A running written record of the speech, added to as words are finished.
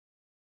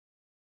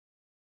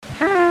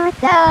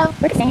Hello,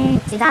 we're singing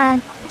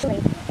season. Actually,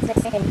 it's like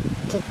singing.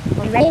 Okay,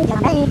 are you ready? Yeah,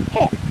 ready.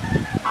 Hit it.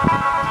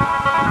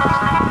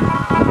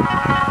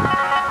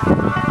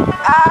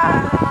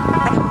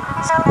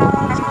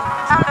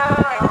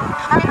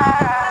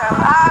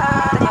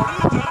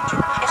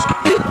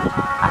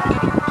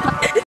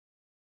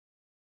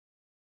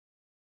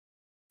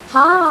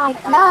 Hi,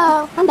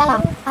 hello, I'm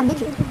Bella. I'm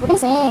Nikki. We're gonna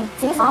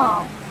sing a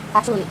song.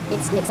 Actually,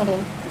 it's lip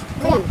singing.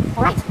 Yeah,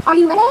 alright. Are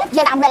you ready?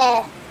 Yes, I'm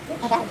ready.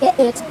 Okay, hit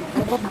it.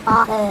 I'm gonna get my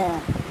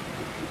father.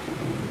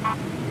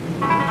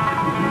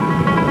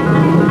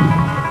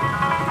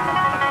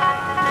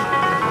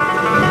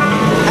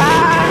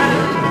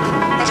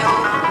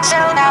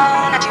 Settle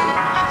down that you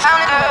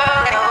found a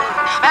girl that you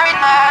married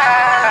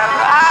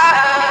now. I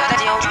heard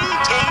that your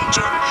dreams came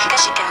true.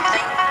 Guess she can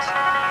be things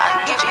I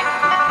can give you.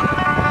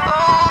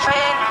 Oh,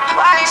 friend,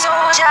 why you so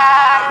shy?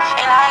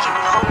 Ain't like you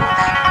hold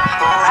back.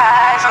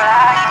 Alright for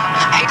life.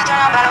 I hate to turn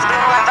up out of the blue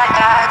and fight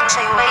back. Don't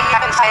stay away,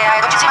 I've been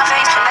fighting. Don't you see my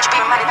face? And that you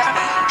be reminded that for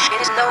me it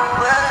isn't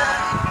over.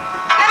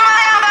 Never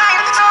mind, I'm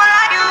fine. So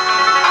like you,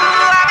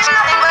 I wish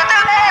nothing but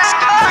the best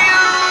for you.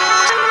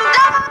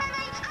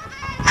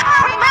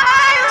 I remember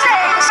you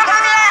say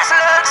sometimes it lasts a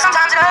look,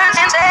 sometimes it hurts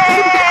and say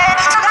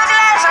sometimes it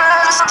lasts a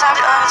look, sometimes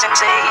it hurts and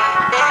say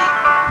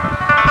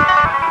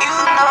you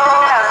know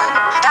how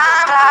the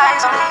time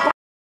flies on me.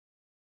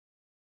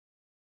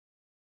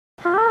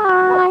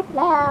 Hi,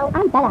 hello,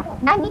 I'm Bella.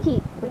 And I'm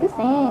Nikki. We're gonna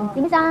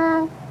sing a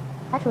song.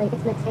 Actually,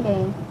 it's lip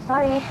singing.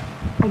 Sorry.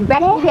 Are you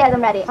ready? Yes,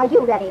 I'm ready. Are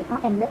you ready?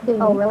 I am ready.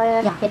 Oh, really?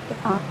 Yeah, hit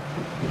it on.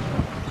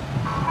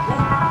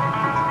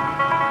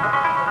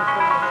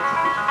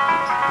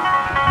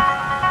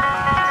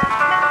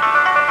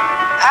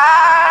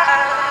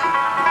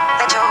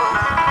 That you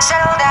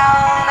settle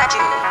down, that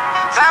you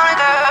found a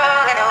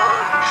girl and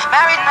you're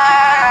married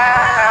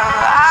now.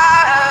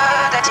 I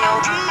heard that your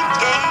dreams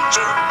came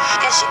true.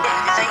 Yes, she gave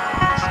you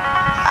things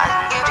I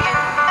can give you.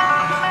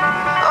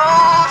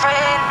 Oh,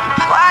 friend,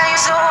 why you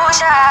so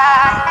shy?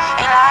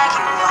 Ain't like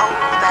you hold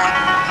back.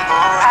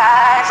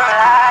 Alright for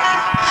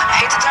life. I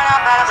hate to turn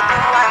up out of the blue,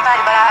 I'm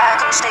invited, but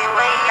I couldn't stay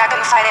away. I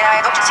couldn't fight it.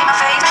 I hope you see my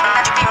face, and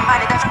that you be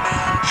reminded that for me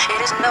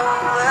it isn't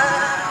over.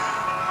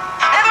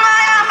 Never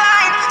mind, I'm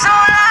fine. So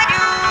like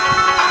you,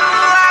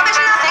 I wish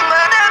nothing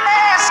but the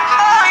best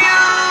for you.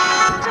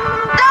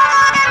 Don't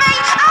forget me,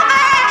 I'll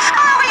beg.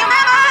 I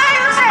remember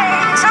you say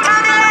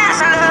sometimes it lasts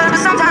a love,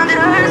 but sometimes it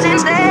hurts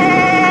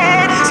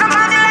instead.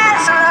 Sometimes it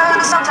lasts a love,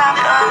 but sometimes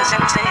it hurts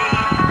instead.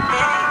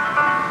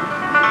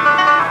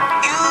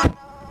 You know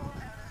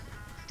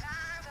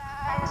time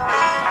flies on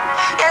me.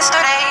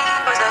 Yesterday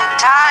was the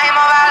time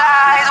of our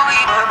lives. We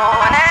were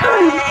born and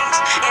raised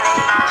in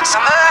a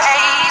summer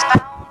haze,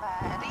 bound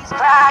by these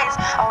cries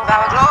of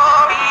our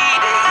glory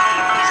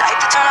days. I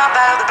hate to turn up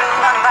out of the blue,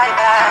 uninvited,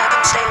 but I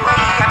couldn't stay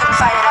away. I couldn't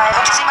fight it. I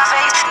hope you see my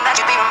face, and that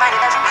you be reminded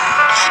that for me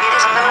it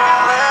isn't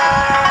over.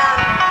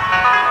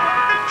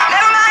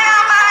 Never mind,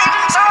 I'm fine.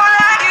 So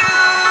like you,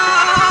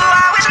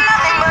 I wish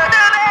nothing but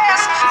the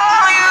best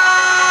for you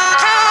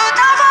too.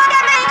 Don't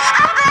forget me,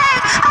 I beg.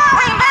 I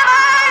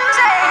remember you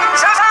say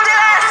sometimes it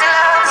lasts in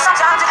love,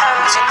 sometimes it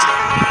hurts instead.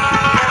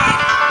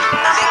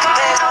 Nothing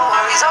compares, no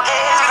worries or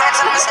cares. Regrets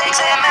and mistakes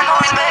and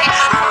memories made.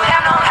 Who would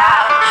have known